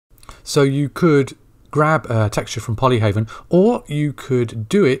So you could grab a texture from Polyhaven, or you could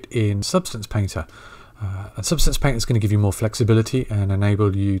do it in Substance Painter. And Substance Painter is going to give you more flexibility and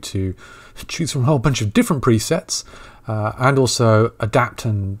enable you to choose from a whole bunch of different presets and also adapt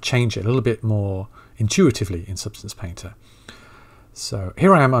and change it a little bit more intuitively in Substance Painter. So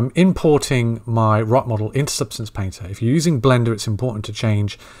here I am, I'm importing my rock model into Substance Painter. If you're using Blender, it's important to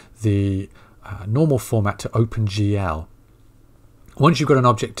change the normal format to OpenGL. Once you've got an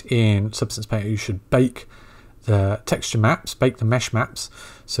object in Substance Painter, you should bake the texture maps, bake the mesh maps.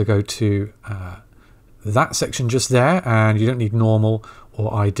 So go to that section just there, and you don't need normal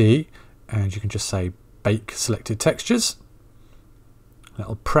or ID, and you can just say bake selected textures.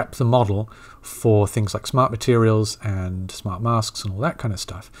 That'll prep the model for things like smart materials and smart masks and all that kind of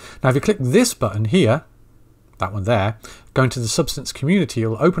stuff. Now if you click this button here, that one there, go into the Substance community,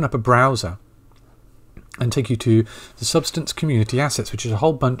 it'll open up a browser and take you to the Substance community assets, which is a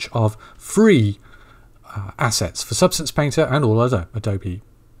whole bunch of free assets for Substance Painter and all other Adobe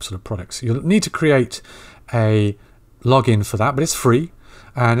sort of products. You'll need to create a login for that, but it's free,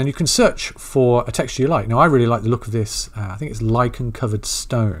 and then you can search for a texture you like. Now I really like the look of this. I think it's lichen covered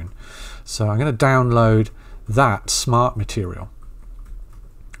stone, so I'm going to download that smart material.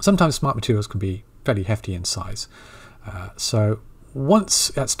 Sometimes smart materials can be fairly hefty in size, so once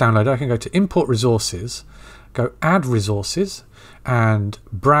that's downloaded, I can go to import resources, go add resources, and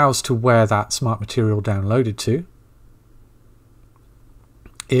browse to where that smart material downloaded to.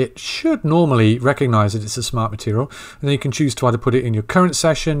 It should normally recognize that it's a smart material, and then you can choose to either put it in your current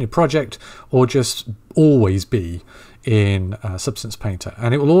session, your project, or just always be in Substance Painter.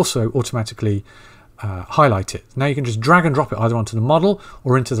 And it will also automatically highlight it. Now you can just drag and drop it either onto the model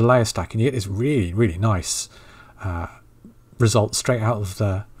or into the layer stack, and you get this really, really nice result straight out of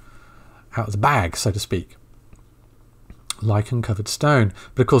the bag, so to speak. Lichen covered stone.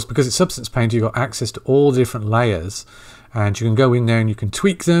 But of course, because it's Substance Painter, you've got access to all the different layers, and you can go in there and you can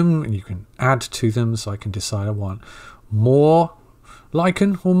tweak them and you can add to them. So I can decide I want more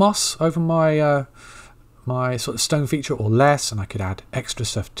lichen or moss over my my sort of stone feature, or less, and I could add extra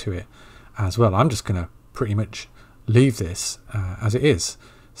stuff to it as well. I'm just going to pretty much leave this as it is,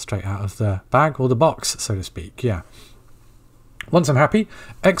 straight out of the bag or the box, so to speak. Yeah. Once I'm happy,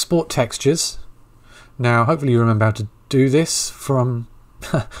 export textures. Now hopefully you remember how to do this from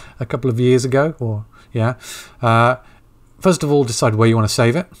a couple of years ago, or yeah. First of all, decide where you want to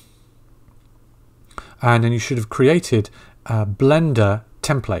save it, and then you should have created a Blender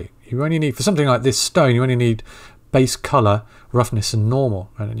template. You only need, for something like this stone, you only need base color, roughness, and normal,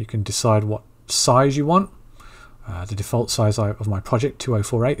 and then you can decide what size you want. The default size of my project,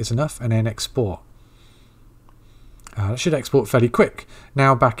 2048, is enough, and then export. That should export fairly quick.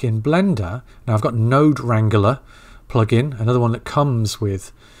 Now back in Blender, now I've got Node Wrangler plugin, another one that comes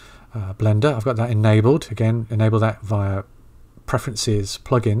with Blender. I've got that enabled. Again, enable that via Preferences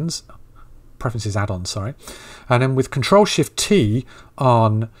Plugins, Preferences Add-ons, sorry. And then with Control-Shift-T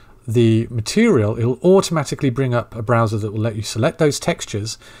on the material, it'll automatically bring up a browser that will let you select those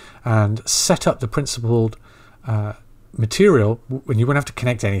textures and set up the principled material when you won't have to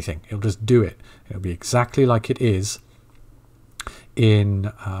connect anything. It'll just do it. It'll be exactly like it is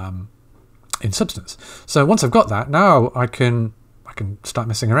in Substance. So once I've got that, now I can start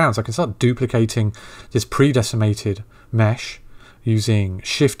messing around. So I can start duplicating this pre-decimated mesh using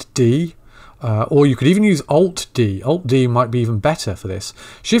Shift-D, or you could even use Alt-D. Alt-D might be even better for this.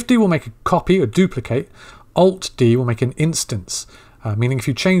 Shift-D will make a copy or duplicate. Alt-D will make an instance, meaning if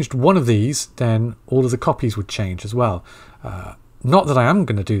you changed one of these, then all of the copies would change as well. Not that I am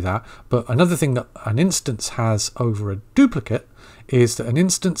going to do that, but another thing that an instance has over a duplicate is that an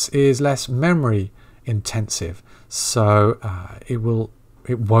instance is less memory intensive, so it won't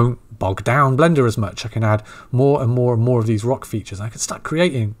bog down Blender as much. I can add more and more and more of these rock features. I can start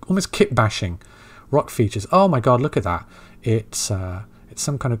creating almost kit bashing rock features. Oh my god, look at that! It's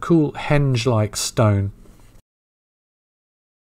some kind of cool henge-like stone.